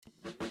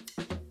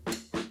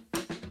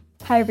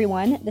Hi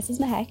everyone, this is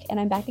Mehek, and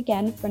I'm back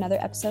again for another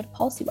episode of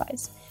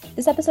PolicyWise.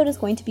 This episode is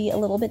going to be a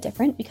little bit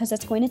different because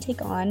it's going to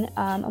take on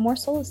a more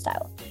solo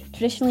style.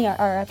 Traditionally,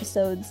 our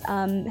episodes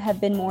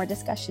have been more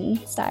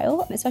discussion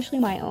style, especially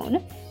my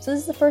own. So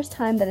this is the first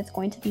time that it's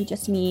going to be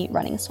just me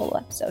running a solo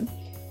episode,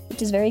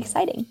 which is very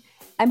exciting.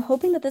 I'm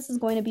hoping that this is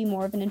going to be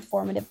more of an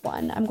informative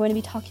one. I'm going to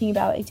be talking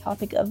about a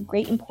topic of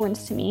great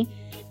importance to me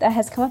that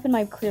has come up in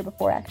my career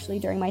before, actually,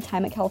 during my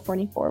time at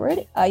California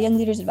Forward, a Young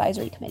Leaders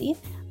Advisory Committee,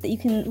 that you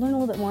can learn a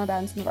little bit more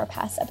about in some of our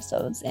past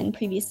episodes and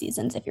previous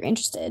seasons if you're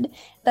interested.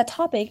 That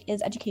topic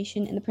is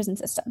education in the prison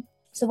system.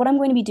 So what I'm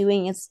going to be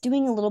doing is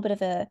doing a little bit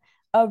of a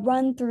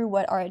run through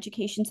what our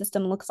education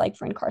system looks like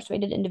for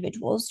incarcerated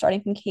individuals,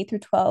 starting from K through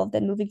 12,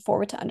 then moving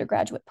forward to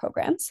undergraduate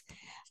programs.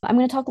 I'm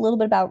going to talk a little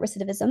bit about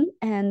recidivism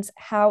and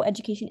how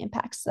education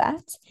impacts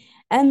that.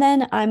 And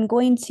then I'm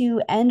going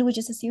to end with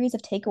just a series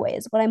of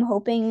takeaways, what I'm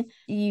hoping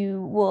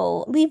you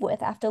will leave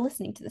with after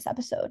listening to this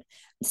episode.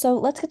 So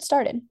let's get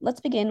started.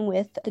 Let's begin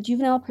with the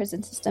juvenile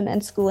prison system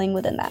and schooling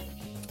within that.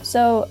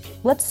 So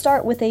let's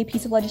start with a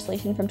piece of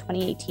legislation from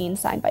 2018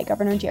 signed by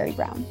Governor Jerry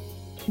Brown.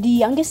 The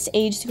youngest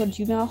age to go to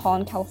juvenile hall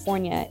in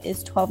California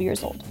is 12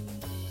 years old.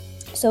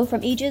 So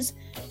from ages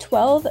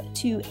 12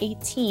 to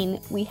 18,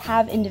 we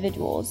have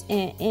individuals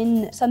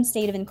in some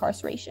state of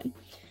incarceration.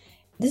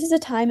 This is a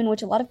time in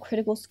which a lot of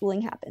critical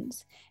schooling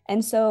happens.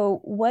 And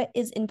so what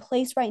is in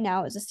place right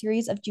now is a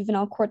series of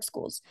juvenile court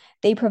schools.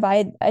 They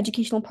provide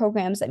educational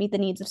programs that meet the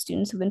needs of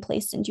students who've been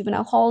placed in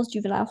juvenile halls,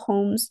 juvenile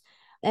homes,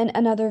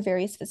 and other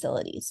various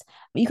facilities.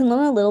 You can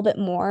learn a little bit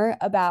more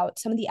about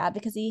some of the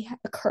advocacy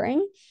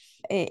occurring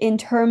in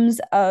terms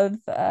of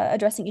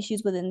addressing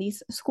issues within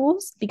these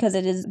schools, because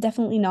it is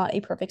definitely not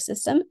a perfect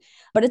system,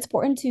 but it's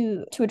important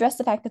to address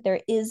the fact that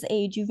there is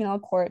a juvenile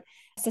court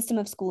system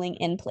of schooling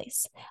in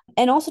place.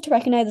 And also to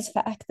recognize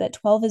the fact that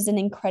 12 is an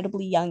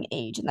incredibly young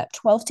age, and that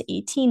 12 to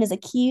 18 is a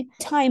key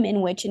time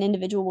in which an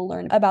individual will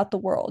learn about the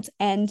world.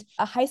 And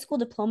a high school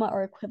diploma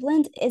or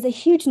equivalent is a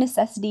huge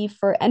necessity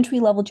for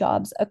entry-level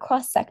jobs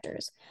across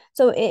sectors.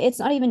 So it's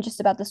not even just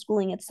about the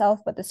schooling itself,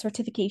 but the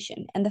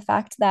certification and the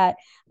fact that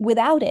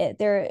without it,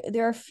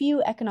 there are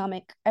few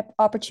economic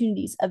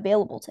opportunities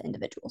available to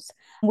individuals,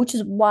 which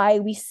is why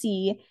we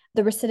see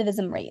the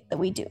recidivism rate that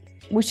we do,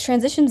 which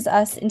transitions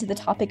us into the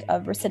topic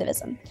of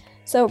recidivism.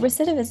 So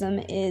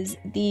recidivism is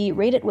the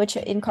rate at which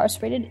an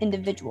incarcerated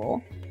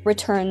individual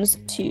returns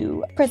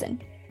to prison.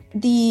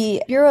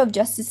 The Bureau of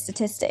Justice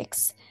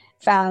Statistics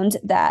found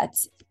that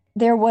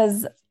there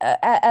was,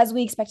 as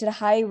we expected, a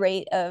high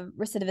rate of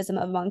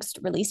recidivism amongst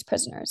released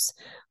prisoners.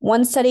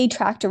 One study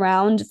tracked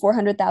around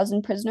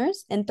 400,000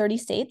 prisoners in 30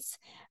 states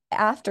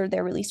after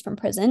they're released from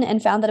prison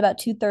and found that about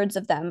 2/3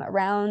 of them,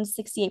 around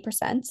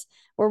 68%,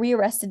 were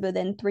rearrested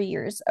within 3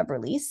 years of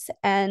release,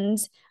 and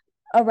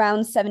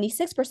around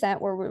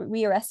 76% were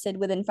rearrested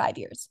within 5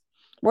 years.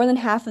 More than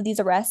half of these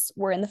arrests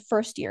were in the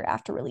first year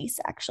after release,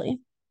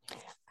 actually.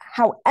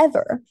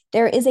 However,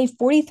 there is a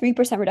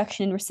 43%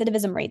 reduction in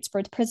recidivism rates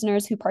for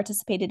prisoners who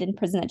participated in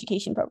prison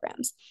education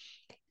programs.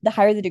 The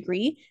higher the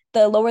degree,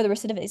 the lower the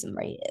recidivism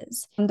rate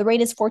is. The rate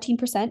is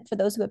 14% for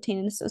those who obtain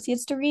an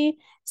associate's degree,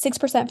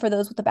 6% for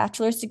those with a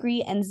bachelor's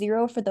degree, and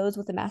 0 for those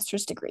with a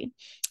master's degree.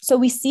 So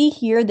we see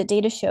here the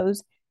data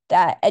shows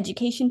that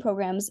education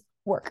programs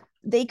work.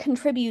 They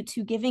contribute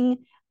to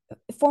giving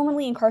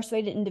formerly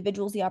incarcerated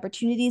individuals the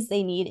opportunities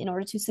they need in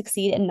order to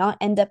succeed and not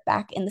end up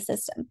back in the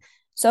system.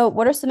 So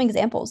what are some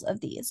examples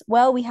of these?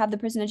 Well, we have the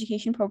prison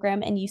education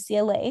program in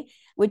UCLA,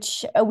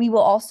 which we will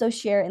also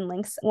share in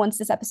links once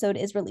this episode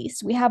is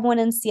released. We have one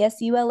in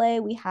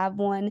CSULA, we have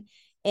one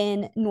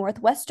in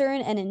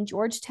Northwestern and in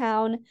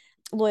Georgetown,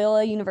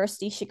 Loyola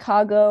University,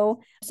 Chicago.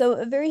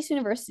 So various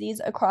universities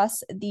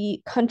across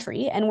the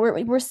country, and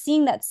we're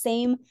seeing that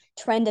same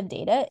trend of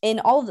data in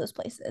all of those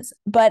places.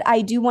 But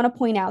I do want to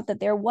point out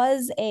that there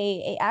was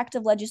a act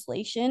of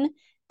legislation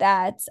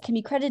that can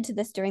be credited to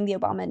this during the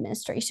Obama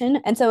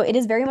administration. And so it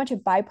is very much a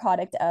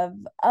byproduct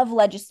of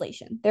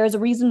legislation. There is a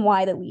reason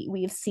why that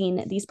we have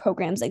seen these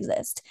programs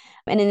exist.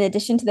 And in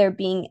addition to there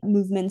being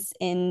movements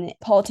in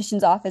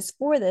politicians' office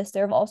for this,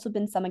 there have also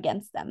been some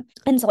against them.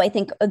 And so I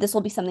think this will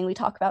be something we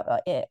talk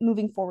about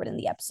moving forward in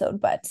the episode.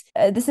 But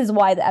this is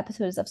why the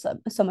episode is of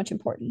so much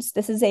importance.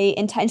 This is a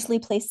intentionally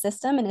placed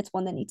system, and it's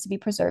one that needs to be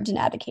preserved and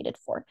advocated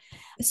for.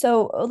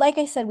 So like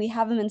I said, we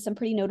have them in some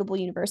pretty notable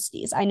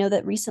universities. I know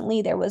that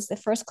recently there was the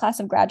first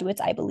class of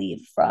graduates, I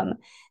believe, from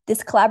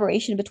this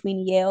collaboration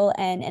between Yale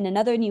and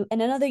another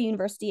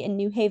university in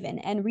New Haven.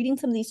 And reading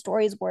some of these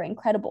stories were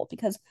incredible,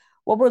 because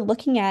what we're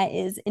looking at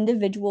is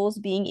individuals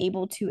being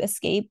able to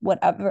escape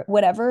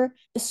whatever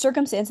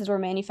circumstances were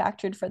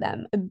manufactured for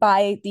them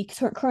by the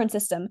current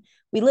system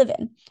we live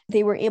in.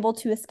 They were able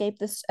to escape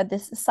this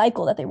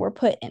cycle that they were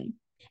put in.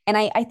 And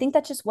I think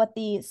that's just what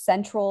the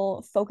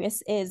central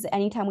focus is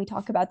anytime we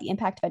talk about the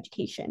impact of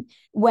education.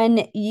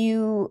 When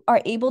you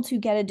are able to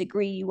get a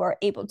degree,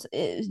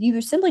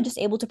 you're simply just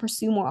able to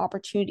pursue more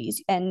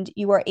opportunities, and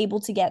you are able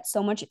to get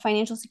so much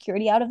financial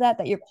security out of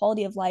that your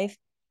quality of life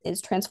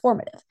is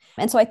transformative.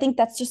 And so I think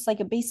that's just like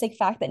a basic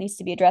fact that needs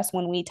to be addressed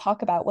when we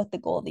talk about what the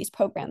goal of these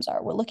programs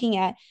are. We're looking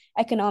at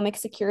economic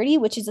security,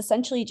 which is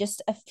essentially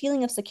just a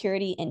feeling of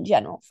security in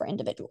general for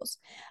individuals.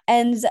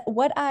 And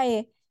what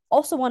I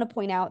also want to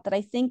point out that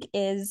I think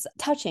is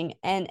touching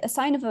and a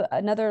sign of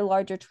another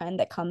larger trend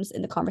that comes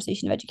in the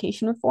conversation of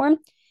education reform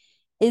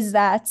is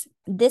that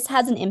this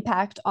has an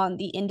impact on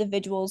the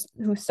individuals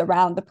who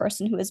surround the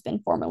person who has been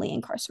formerly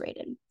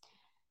incarcerated.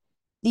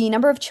 The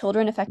number of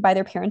children affected by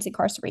their parents'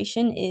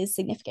 incarceration is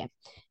significant.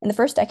 In the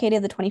first decade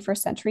of the 21st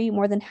century,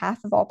 more than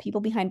half of all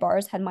people behind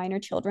bars had minor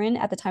children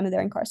at the time of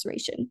their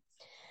incarceration.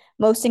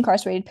 Most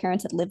incarcerated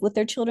parents had lived with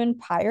their children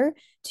prior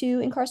to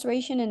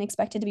incarceration and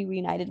expected to be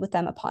reunited with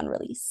them upon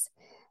release.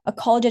 A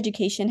college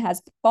education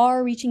has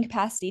far-reaching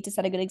capacity to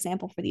set a good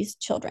example for these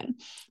children.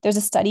 There's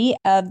a study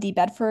of the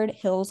Bedford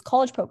Hills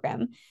College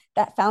Program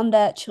that found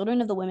that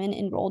children of the women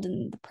enrolled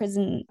in the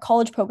prison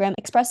college program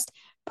expressed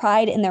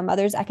pride in their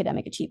mother's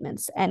academic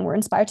achievements and were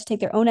inspired to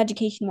take their own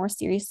education more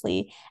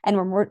seriously and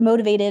were more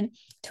motivated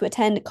to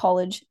attend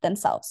college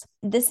themselves.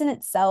 This in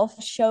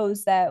itself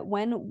shows that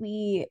when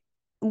we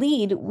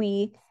lead,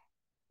 we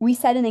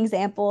set an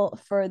example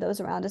for those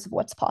around us of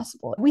what's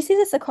possible. We see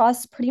this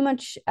across pretty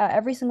much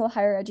every single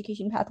higher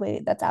education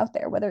pathway that's out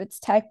there, whether it's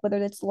tech, whether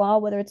it's law,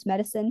 whether it's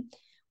medicine.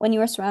 When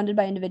you are surrounded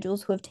by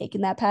individuals who have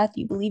taken that path,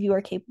 you believe you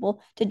are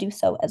capable to do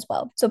so as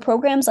well. So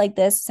programs like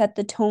this set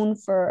the tone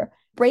for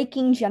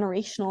breaking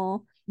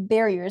generational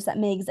barriers that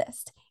may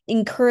exist,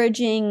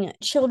 encouraging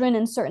children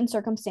in certain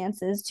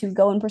circumstances to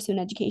go and pursue an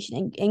education,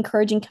 and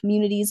encouraging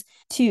communities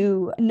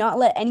to not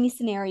let any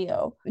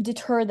scenario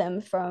deter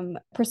them from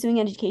pursuing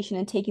education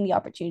and taking the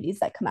opportunities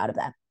that come out of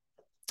that.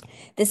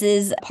 This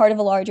is part of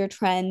a larger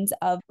trend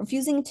of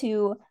refusing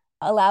to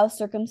allow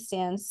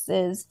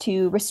circumstances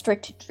to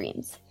restrict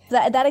dreams.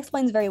 That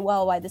explains very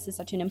well why this is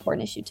such an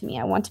important issue to me.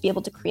 I want to be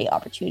able to create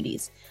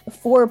opportunities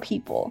for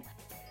people.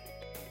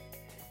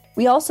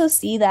 We also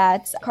see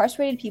that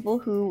incarcerated people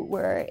who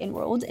were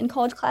enrolled in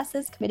college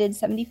classes committed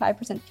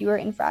 75% fewer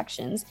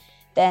infractions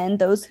than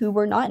those who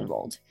were not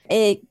enrolled.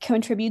 It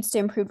contributes to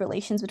improved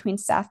relations between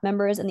staff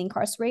members and the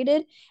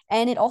incarcerated,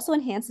 and it also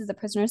enhances the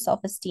prisoner's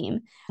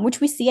self-esteem, which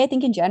we see, I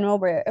think, in general,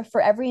 where for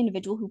every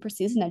individual who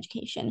pursues an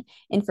education,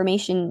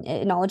 information,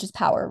 knowledge is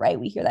power, right?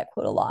 We hear that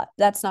quote a lot.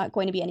 That's not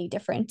going to be any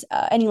different,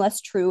 any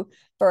less true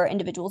for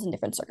individuals in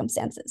different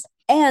circumstances.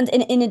 And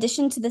in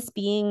addition to this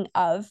being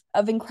of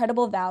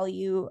incredible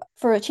value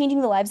for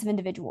changing the lives of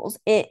individuals,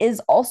 it is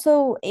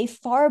also a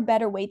far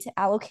better way to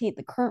allocate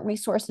the current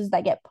resources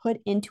that get put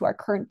into our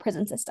current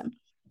prison system.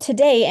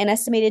 Today, an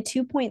estimated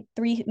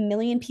 2.3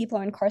 million people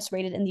are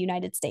incarcerated in the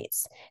United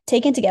States.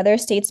 Taken together,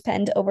 states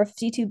spend over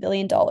 $52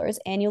 billion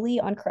annually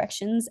on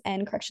corrections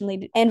and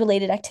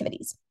correction-related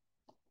activities.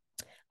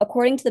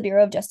 According to the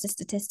Bureau of Justice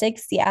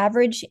Statistics, the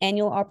average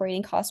annual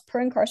operating cost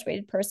per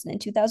incarcerated person in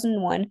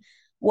 2001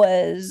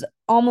 was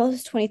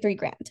almost 23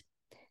 grand.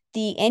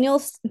 The annual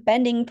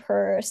spending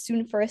per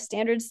student for a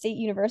standard state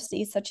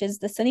university, such as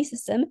the SUNY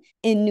system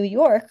in New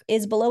York,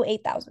 is below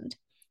 $8,000.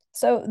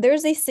 So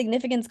there's a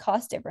significant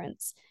cost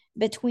difference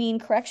between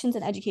corrections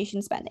and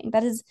education spending.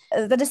 That is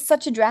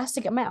such a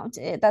drastic amount.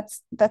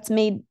 That's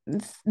made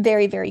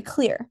very, very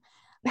clear.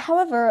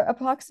 However,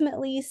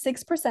 approximately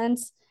 6%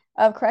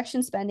 of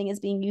correction spending is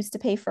being used to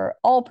pay for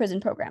all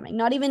prison programming,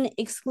 not even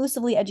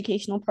exclusively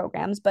educational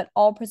programs, but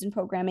all prison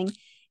programming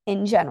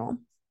in general.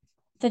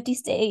 50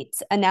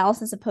 states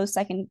analysis of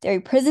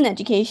post-secondary prison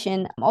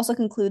education also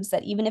concludes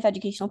that even if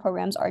educational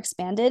programs are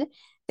expanded,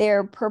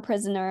 their per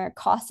prisoner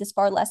cost is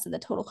far less than the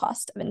total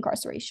cost of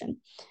incarceration,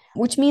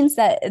 which means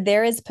that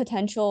there is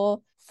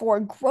potential for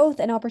growth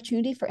and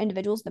opportunity for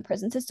individuals in the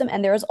prison system.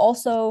 And there is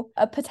also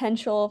a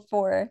potential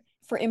for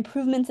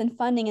improvements in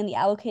funding and the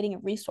allocating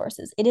of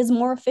resources. It is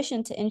more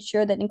efficient to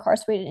ensure that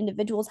incarcerated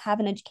individuals have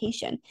an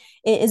education.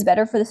 It is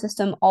better for the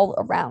system all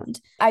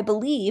around. I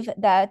believe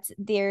that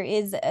there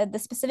is the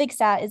specific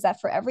stat is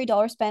that for every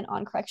dollar spent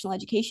on correctional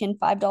education,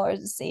 $5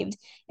 is saved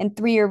in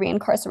 3-year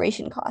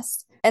reincarceration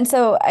costs. And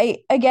so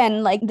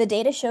the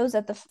data shows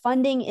that the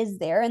funding is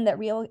there and that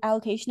real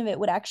allocation of it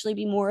would actually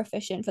be more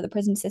efficient for the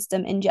prison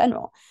system in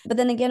general. But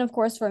then again, of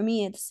course, for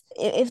me, it's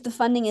if the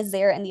funding is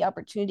there and the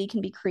opportunity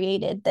can be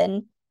created,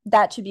 then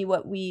that should be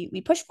what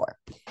we push for.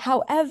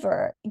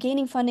 However,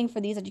 gaining funding for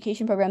these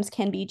education programs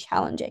can be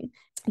challenging.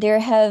 There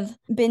have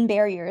been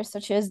barriers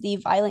such as the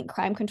Violent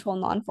Crime Control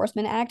and Law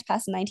Enforcement Act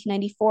passed in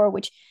 1994,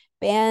 which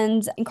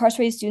banned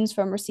incarcerated students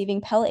from receiving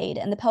Pell Aid,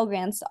 and the Pell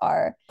Grants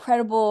are a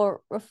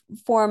credible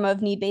form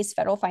of need-based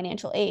federal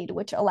financial aid,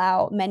 which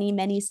allow many,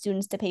 many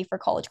students to pay for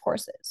college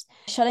courses.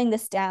 Shut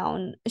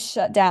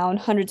down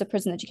hundreds of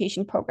prison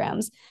education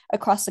programs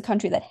across the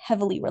country that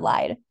heavily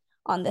relied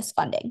on this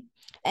funding.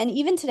 And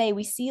even today,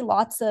 we see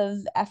lots of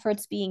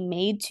efforts being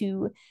made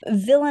to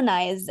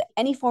villainize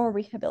any form of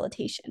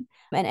rehabilitation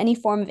and any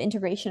form of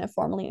integration of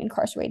formerly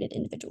incarcerated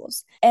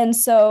individuals. And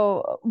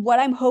so, what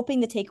I'm hoping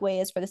the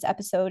takeaway is for this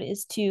episode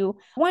is to,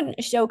 one,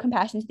 show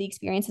compassion to the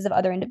experiences of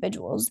other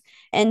individuals.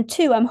 And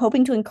two, I'm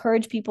hoping to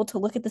encourage people to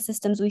look at the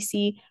systems we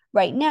see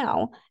right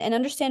now and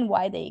understand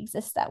why they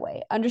exist that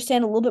way,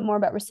 understand a little bit more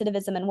about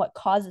recidivism and what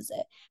causes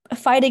it,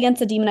 fight against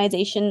the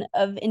demonization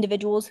of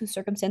individuals whose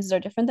circumstances are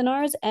different than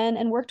ours,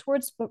 and work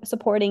towards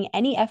supporting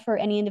any effort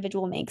any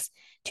individual makes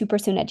to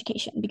pursue an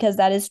education, because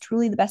that is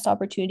truly the best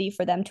opportunity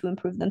for them to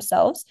improve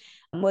themselves,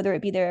 whether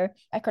it be their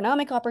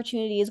economic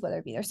opportunities, whether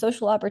it be their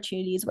social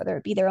opportunities, whether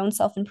it be their own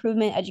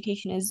self-improvement.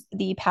 Education is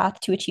the path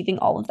to achieving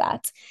all of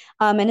that.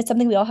 And it's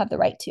something we all have the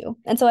right to.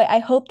 And so I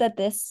hope that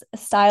this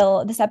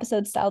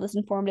episode style, this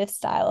informative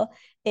style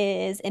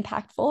is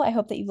impactful. I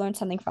hope that you've learned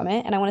something from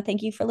it. And I want to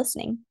thank you for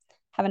listening.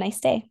 Have a nice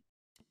day.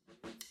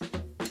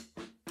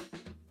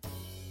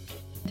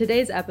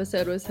 Today's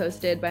episode was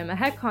hosted by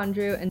Mahek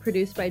Kondru and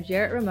produced by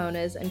Jarrett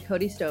Ramones and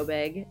Cody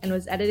Stobig, and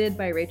was edited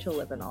by Rachel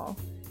Livenall.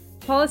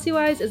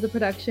 PolicyWise is a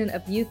production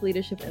of Youth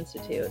Leadership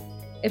Institute.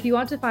 If you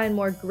want to find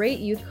more great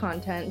youth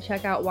content,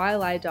 check out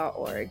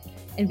YLI.org,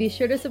 and be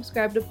sure to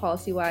subscribe to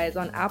PolicyWise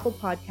on Apple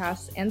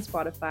Podcasts and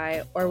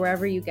Spotify, or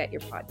wherever you get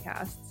your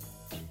podcasts.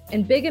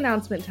 In big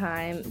announcement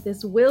time,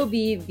 this will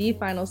be the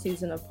final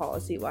season of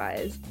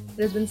PolicyWise.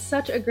 It has been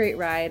such a great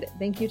ride.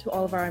 Thank you to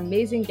all of our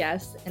amazing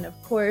guests, and of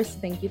course,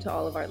 thank you to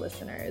all of our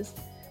listeners.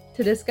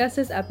 To discuss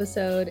this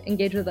episode,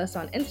 engage with us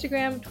on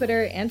Instagram,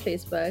 Twitter, and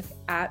Facebook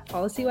at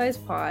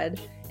PolicyWisePod,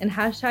 and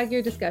hashtag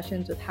your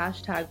discussions with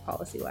hashtag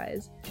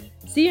PolicyWise.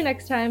 See you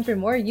next time for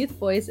more youth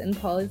voice and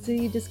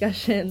policy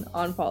discussion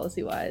on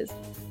PolicyWise.